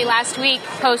rally last week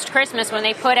post-Christmas when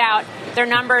they put out their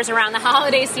numbers around the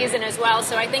holiday season as well.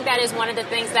 So I think that is one of the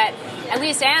things that at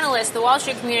least analysts, the Wall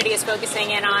Street community is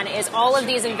focusing in on, is all of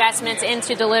these investments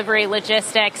into delivery,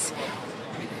 logistics,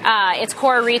 its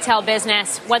core retail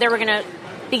business, whether we're going to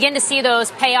begin to see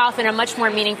those pay off in a much more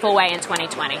meaningful way in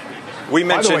 2020. We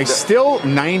mentioned, by the way, still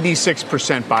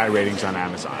 96% buy ratings on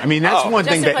Amazon. I mean, that's one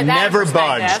thing that never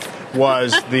budged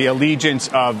was the allegiance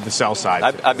of the sell side.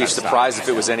 I'd be surprised if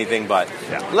it was anything but.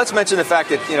 Yeah. Let's mention the fact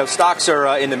that stocks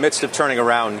are in the midst of turning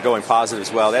around, going positive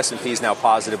as well. The S&P is now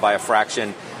positive by a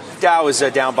fraction. Dow is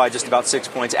down by just about 6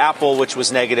 points. Apple, which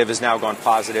was negative, has now gone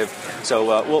positive.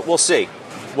 So we'll see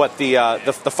what the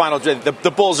final.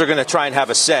 The bulls are going to try and have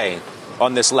a say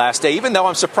on this last day, even though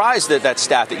I'm surprised that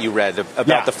stat that you read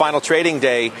about the final trading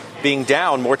day being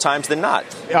down more times than not.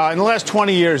 In the last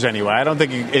 20 years, anyway. I don't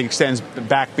think it extends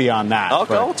back beyond that.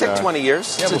 Okay, we'll take 20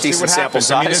 years. Yeah, it's a decent sample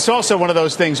size. It's also one of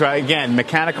those things, right? Again,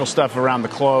 mechanical stuff around the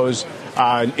close.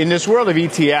 In this world of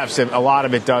ETFs, a lot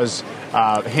of it does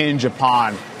hinge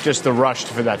upon just the rush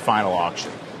for that final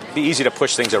auction. It'd be easy to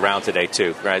push things around today,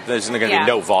 too, right? There's going to be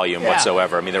no volume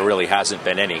whatsoever. I mean, there really hasn't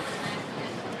been any.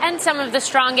 And some of the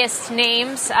strongest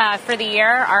names for the year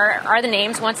are the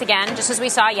names, once again, just as we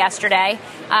saw yesterday,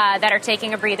 that are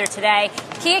taking a breather today.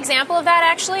 Key example of that,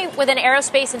 actually, within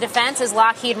aerospace and defense is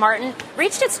Lockheed Martin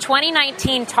reached its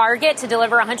 2019 target to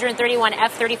deliver 131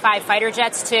 F-35 fighter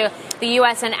jets to the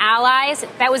U.S. and allies.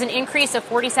 That was an increase of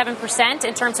 47%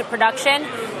 in terms of production.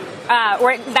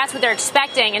 Or that's what they're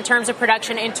expecting in terms of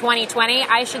production in 2020,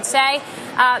 I should say.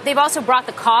 They've also brought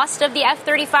the cost of the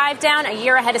F-35 down a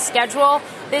year ahead of schedule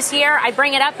this year. I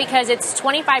bring it up because it's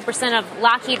 25% of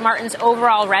Lockheed Martin's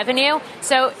overall revenue.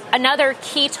 So another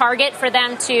key target for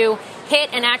them to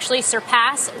hit and actually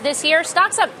surpass this year.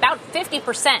 Stock's up about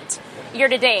 50% year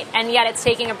to date, and yet it's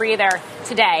taking a breather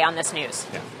today on this news.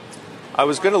 Yeah. I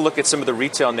was going to look at some of the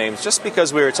retail names just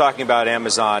because we were talking about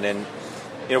Amazon, and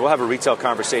we'll have a retail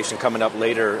conversation coming up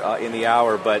later in the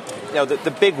hour, but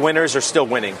the big winners are still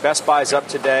winning. Best Buy's up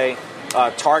today.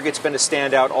 Target's been a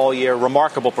standout all year.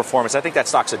 Remarkable performance. I think that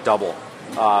stock's a double.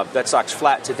 That stock's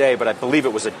flat today, but I believe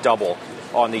it was a double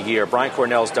on the year. Brian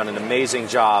Cornell's done an amazing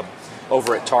job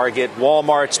over at Target.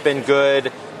 Walmart's been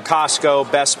good.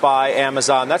 Costco, Best Buy,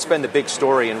 Amazon. That's been the big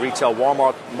story in retail.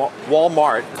 Walmart,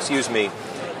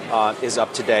 is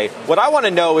up today. What I want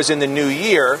to know is in the new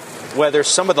year, whether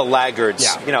some of the laggards,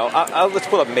 let's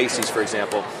pull up Macy's, for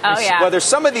example. Whether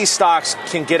some of these stocks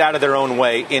can get out of their own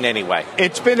way in any way.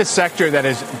 It's been a sector that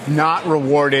has not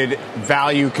rewarded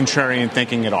value contrarian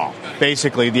thinking at all.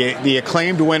 Basically, the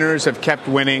acclaimed winners have kept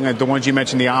winning, the ones you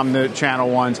mentioned, the omni-channel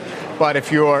ones. But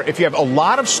if you have a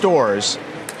lot of stores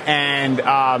and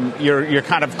you're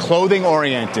kind of clothing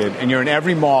oriented and you're in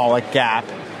every mall like Gap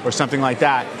or something like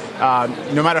that,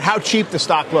 no matter how cheap the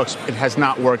stock looks, it has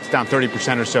not worked. It's down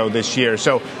 30% or so this year.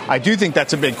 So I do think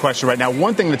that's a big question right now.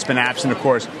 One thing that's been absent, of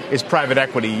course, is private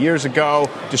equity. Years ago,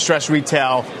 distressed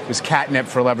retail was catnip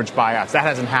for leveraged buyouts. That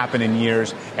hasn't happened in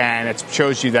years, and it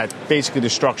shows you that basically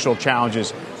the structural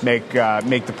challenges make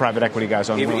the private equity guys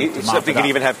unwilling to mop something can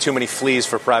even have too many fleas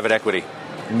for private equity.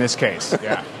 In this case,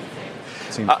 yeah.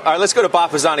 All right, let's go to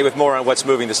Bob Pisani with more on what's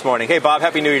moving this morning. Hey, Bob,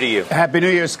 Happy New Year to you. Happy New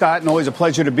Year, Scott, and always a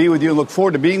pleasure to be with you. Look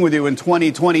forward to being with you in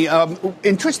 2020.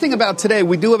 Interesting about today,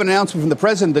 we do have an announcement from the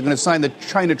president. They're going to sign the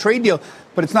China trade deal,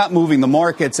 but it's not moving the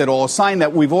markets at all. A sign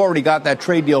that we've already got that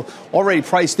trade deal already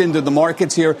priced into the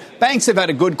markets here. Banks have had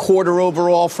a good quarter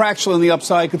overall, fractional on the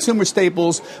upside. Consumer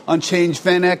staples unchanged.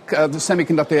 VanEck, the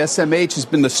semiconductor SMH, has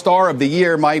been the star of the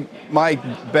year. My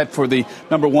bet for the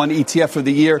number one ETF of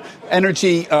the year.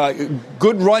 Energy,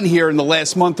 good run here in the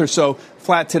last month or so.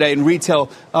 Flat today, and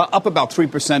retail up about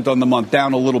 3% on the month,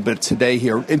 down a little bit today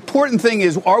here. Important thing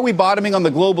is, are we bottoming on the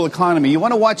global economy? You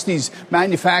want to watch these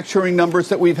manufacturing numbers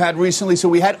that we've had recently. So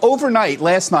we had overnight,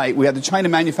 last night, we had the China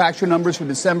manufacturing numbers for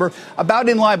December, about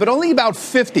in line, but only about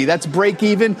 50. That's break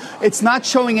even. It's not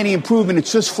showing any improvement.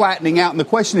 It's just flattening out. And the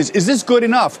question is this good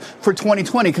enough for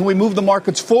 2020? Can we move the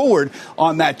markets forward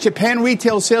on that? Japan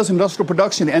retail sales, industrial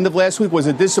production, end of last week was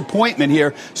a disappointment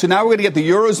here. So now we're going to get the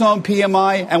Eurozone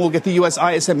PMI, and we'll get the U.S.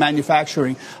 ISM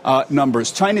manufacturing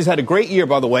numbers. China's had a great year,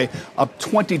 by the way, up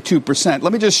 22%.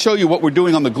 Let me just show you what we're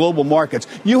doing on the global markets.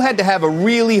 You had to have a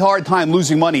really hard time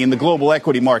losing money in the global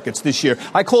equity markets this year.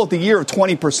 I call it the year of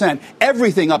 20%.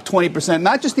 Everything up 20%,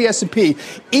 not just the S&P.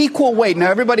 Equal weight. Now,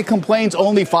 everybody complains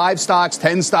only 5 stocks,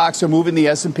 10 stocks are moving the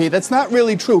S&P. That's not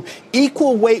really true.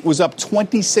 Equal weight was up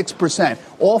 26%.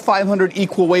 All 500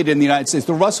 equal weight in the United States.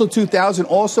 The Russell 2000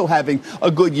 also having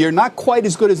a good year. Not quite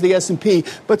as good as the S&P,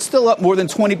 but still up more than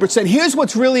 20%. Here's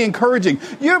what's really encouraging.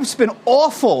 Europe's been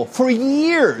awful for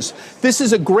years. This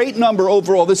is a great number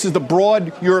overall. This is the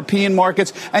broad European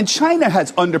markets. And China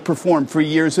has underperformed for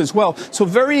years as well. So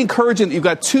very encouraging that you've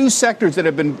got two sectors that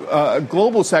have been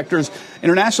global sectors,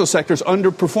 international sectors,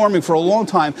 underperforming for a long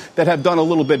time that have done a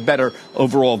little bit better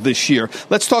overall this year.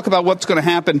 Let's talk about what's going to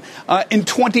happen in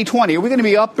 2020. Are we going to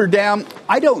be up or down?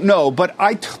 I don't know, but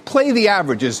I play the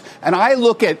averages, and I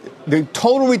look at the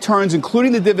total returns,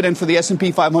 including the dividend for the the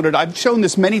S&P 500. I've shown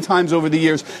this many times over the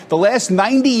years. The last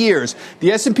 90 years,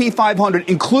 the S&P 500,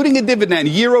 including a dividend,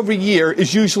 year over year,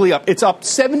 is usually up. It's up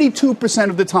 72%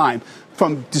 of the time.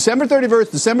 From December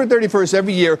 31st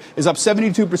every year is up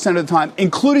 72% of the time,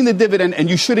 including the dividend, and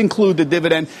you should include the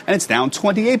dividend, and it's down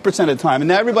 28% of the time. And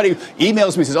now everybody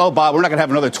emails me and says, oh, Bob, we're not going to have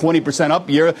another 20% up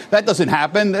year. That doesn't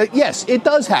happen. Yes, it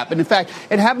does happen. In fact,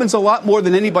 it happens a lot more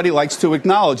than anybody likes to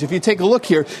acknowledge. If you take a look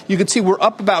here, you can see we're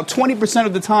up about 20%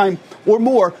 of the time or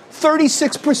more,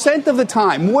 36% of the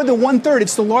time, more than one-third.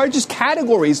 It's the largest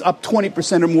categories up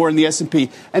 20% or more in the S&P.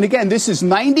 And again, this is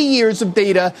 90 years of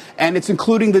data, and it's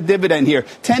including the dividend here.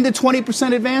 10 to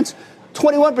 20% advance,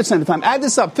 21% of the time. Add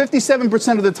this up,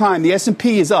 57% of the time, the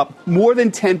S&P is up more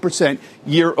than 10%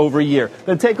 year over year.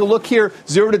 Then take a look here,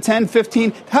 0 to 10,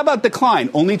 15. How about decline?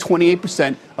 Only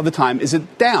 28% of the time is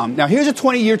it down. Now, here's a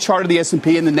 20-year chart of the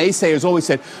S&P, and the naysayers always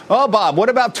said, oh, Bob, what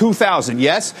about 2000?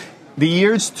 Yes. The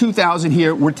years 2000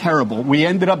 here were terrible. We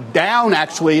ended up down,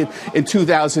 actually, in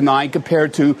 2009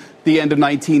 compared to the end of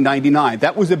 1999.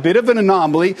 That was a bit of an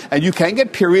anomaly, and you can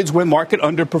get periods when market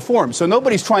underperforms. So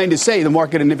nobody's trying to say the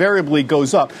market invariably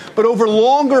goes up. But over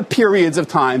longer periods of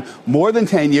time, more than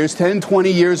 10 years, 10, 20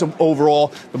 years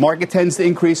overall, the market tends to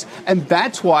increase. And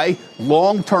that's why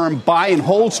long-term buy and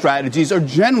hold strategies are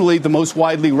generally the most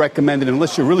widely recommended,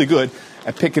 unless you're really good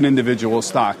at picking individual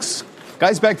stocks.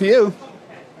 Guys, back to you.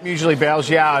 Usually bails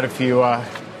you out if you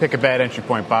pick a bad entry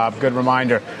point, Bob. Good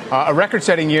reminder. A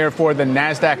record-setting year for the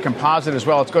NASDAQ composite as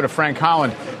well. Let's go to Frank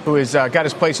Holland, who has got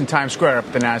his place in Times Square up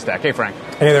at the NASDAQ. Hey, Frank.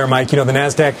 Hey there, Mike. You know, the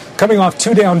NASDAQ coming off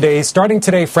 2 down days, starting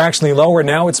today fractionally lower.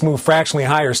 Now it's moved fractionally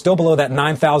higher, still below that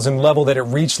 9,000 level that it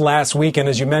reached last week. And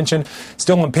as you mentioned,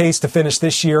 still on pace to finish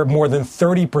this year more than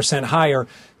 30% higher.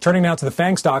 Turning now to the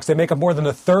FANG stocks, they make up more than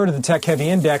a third of the tech-heavy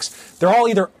index. They're all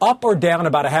either up or down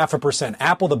about 0.5%.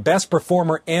 Apple, the best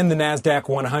performer in the NASDAQ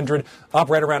 100, up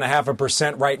right around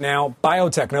 0.5% right now.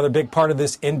 Biotech, another big part of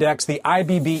this index. The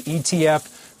IBB ETF,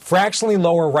 fractionally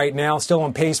lower right now, still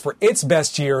on pace for its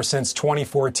best year since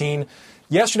 2014.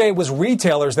 Yesterday it was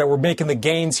retailers that were making the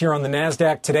gains here on the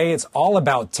NASDAQ. Today it's all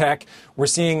about tech. We're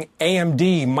seeing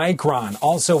AMD, Micron.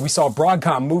 Also, we saw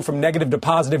Broadcom move from negative to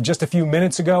positive just a few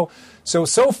minutes ago. So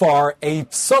far, a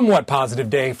somewhat positive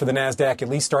day for the NASDAQ, at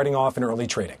least starting off in early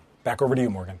trading. Back over to you,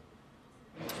 Morgan.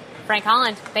 Frank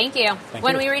Holland, thank you.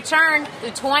 When we return,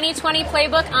 the 2020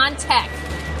 playbook on tech.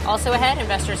 Also ahead,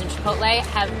 investors in Chipotle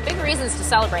have big reasons to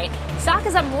celebrate. Stock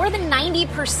is up more than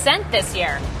 90% this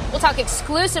year. We'll talk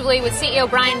exclusively with CEO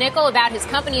Brian Niccol about his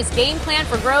company's game plan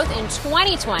for growth in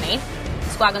 2020.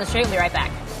 Squawk on the Street will be right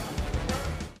back.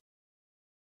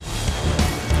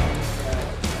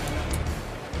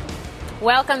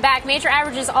 Welcome back. Major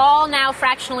averages all now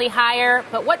fractionally higher,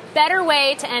 but what better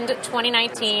way to end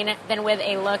 2019 than with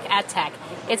a look at tech?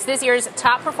 It's this year's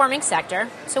top performing sector.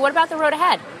 So what about the road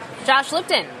ahead? Josh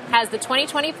Lipton has the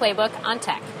 2020 playbook on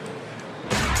tech.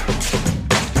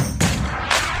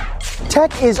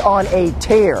 Tech is on a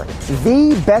tear,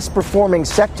 the best performing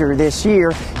sector this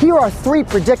year. Here are 3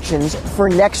 predictions for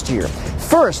next year.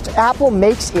 First, Apple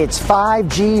makes its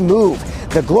 5G move.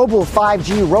 The global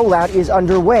 5G rollout is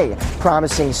underway,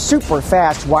 promising super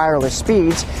fast wireless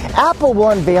speeds. Apple will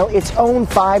unveil its own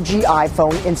 5G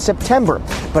iPhone in September,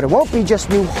 but it won't be just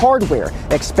new hardware.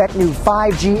 Expect new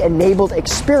 5G-enabled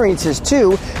experiences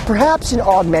too, perhaps in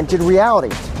augmented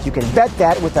reality. You can bet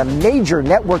that with a major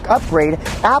network upgrade,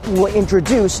 Apple will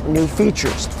introduce new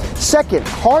features. Second,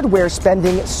 hardware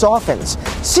spending softens.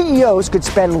 CEOs could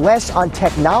spend less on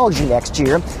technology next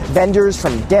year. Vendors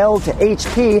from Dell to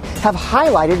HP have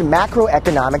highlighted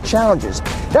macroeconomic challenges.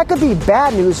 That could be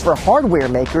bad news for hardware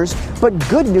makers, but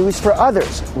good news for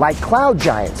others, like cloud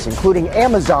giants, including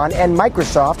Amazon and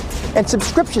Microsoft, and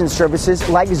subscription services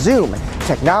like Zoom,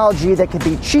 technology that can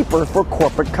be cheaper for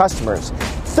corporate customers.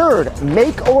 Third,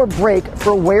 make or break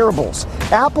for wearables.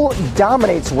 Apple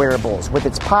dominates wearables with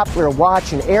its popular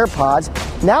watch and AirPods.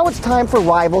 Now it's time for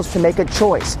rivals to make a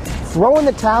choice. Throw in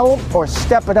the towel or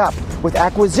step it up with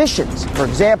acquisitions. For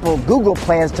example, Google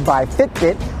plans to buy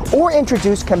Fitbit or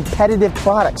introduce competitive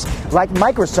products like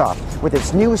Microsoft with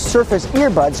its new Surface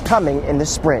earbuds coming in the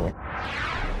spring.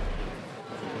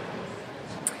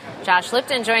 Josh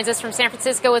Lipton joins us from San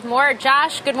Francisco with more.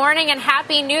 Josh, good morning and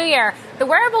Happy New Year. The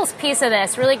wearables piece of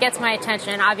this really gets my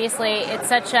attention. Obviously, it's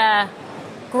such a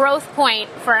growth point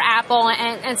for Apple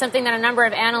and something that a number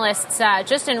of analysts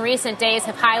just in recent days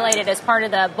have highlighted as part of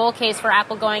the bull case for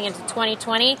Apple going into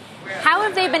 2020. How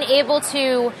have they been able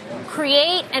to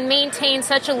create and maintain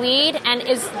such a lead, and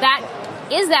is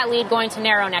that lead going to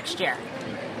narrow next year?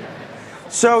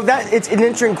 So it's an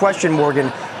interesting question, Morgan.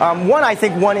 I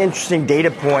think one interesting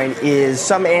data point is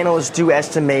some analysts do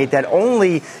estimate that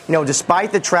only,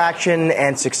 despite the traction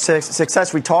and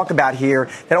success we talk about here,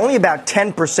 that only about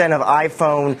 10% of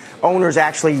iPhone owners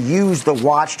actually use the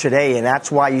watch today, and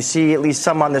that's why you see at least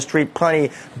some on the street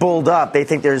plenty bulled up. They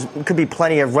think could be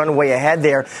plenty of runway ahead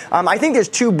there. I think there's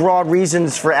two broad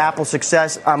reasons for Apple's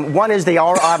success. One is they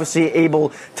are obviously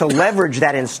able to leverage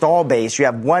that install base. You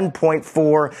have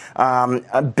 1.4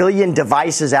 a billion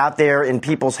devices out there in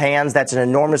people's hands. That's an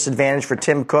enormous advantage for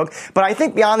Tim Cook. But I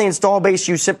think beyond the install base,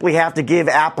 you simply have to give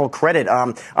Apple credit.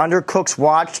 Under Cook's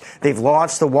watch, they've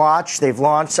launched the watch. They've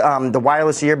launched the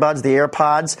wireless earbuds, the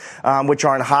AirPods, which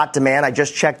are in hot demand. I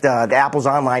just checked the Apple's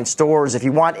online stores. If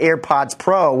you want AirPods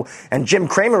Pro, and Jim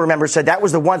Cramer, remember, said that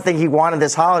was the one thing he wanted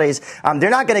this holidays, they're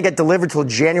not going to get delivered till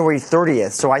January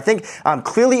 30th. So I think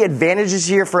clearly advantages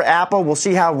here for Apple. We'll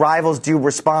see how rivals do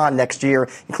respond next year,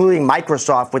 including Microsoft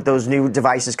with those new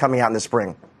devices coming out in the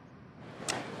spring.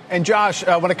 And Josh,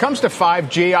 when it comes to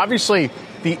 5G, obviously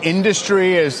the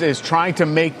industry is trying to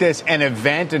make this an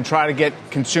event and try to get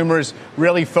consumers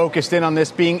really focused in on this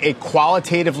being a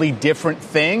qualitatively different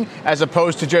thing, as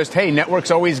opposed to just, hey, networks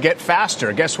always get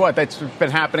faster. Guess what? That's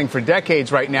been happening for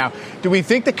decades right now. Do we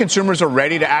think that consumers are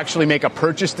ready to actually make a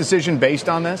purchase decision based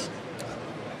on this?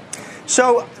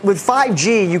 So with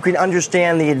 5G, you can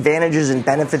understand the advantages and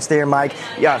benefits there, Mike.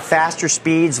 Faster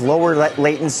speeds, lower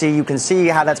latency. You can see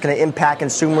how that's going to impact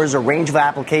consumers, a range of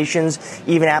applications,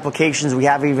 even applications we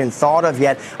haven't even thought of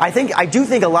yet. I do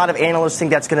think a lot of analysts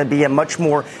think that's going to be a much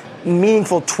more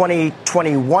meaningful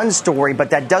 2021 story, but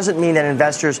that doesn't mean that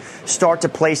investors start to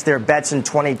place their bets in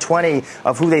 2020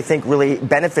 of who they think really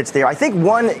benefits there. I think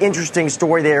one interesting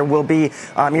story there will be,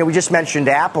 we just mentioned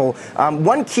Apple.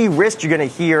 One key risk you're going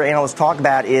to hear analysts talk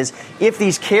about is if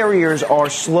these carriers are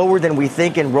slower than we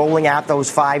think in rolling out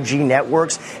those 5G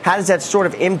networks, how does that sort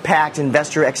of impact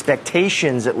investor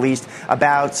expectations, at least,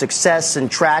 about success and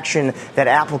traction that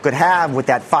Apple could have with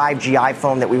that 5G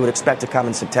iPhone that we would expect to come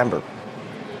in September?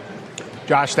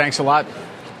 Josh, thanks a lot.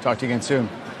 Talk to you again soon.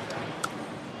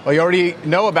 Well, you already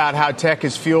know about how tech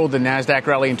has fueled the NASDAQ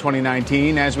rally in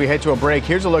 2019. As we head to a break,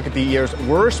 here's a look at the year's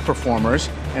worst performers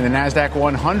in the NASDAQ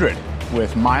 100,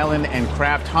 with Mylan and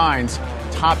Kraft Heinz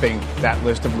topping that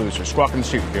list of losers. Squawk on the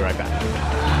Street. We'll be right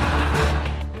back.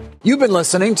 You've been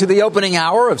listening to the opening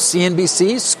hour of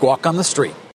CNBC's Squawk on the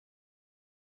Street.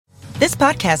 This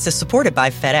podcast is supported by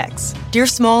FedEx. Dear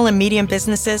small and medium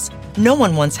businesses, no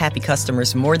one wants happy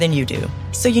customers more than you do.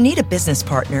 So you need a business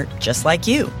partner just like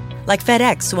you. Like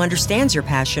FedEx, who understands your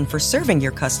passion for serving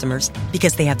your customers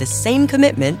because they have the same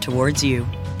commitment towards you.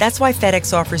 That's why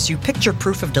FedEx offers you picture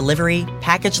proof of delivery,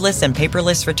 packageless and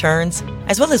paperless returns,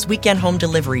 as well as weekend home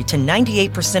delivery to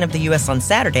 98% of the U.S. on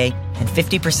Saturday and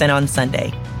 50% on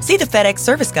Sunday. See the FedEx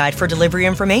service guide for delivery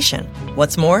information.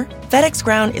 What's more, FedEx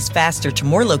Ground is faster to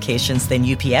more locations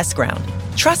than UPS Ground.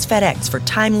 Trust FedEx for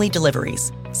timely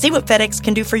deliveries. See what FedEx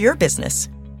can do for your business.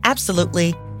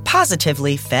 Absolutely,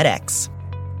 positively FedEx.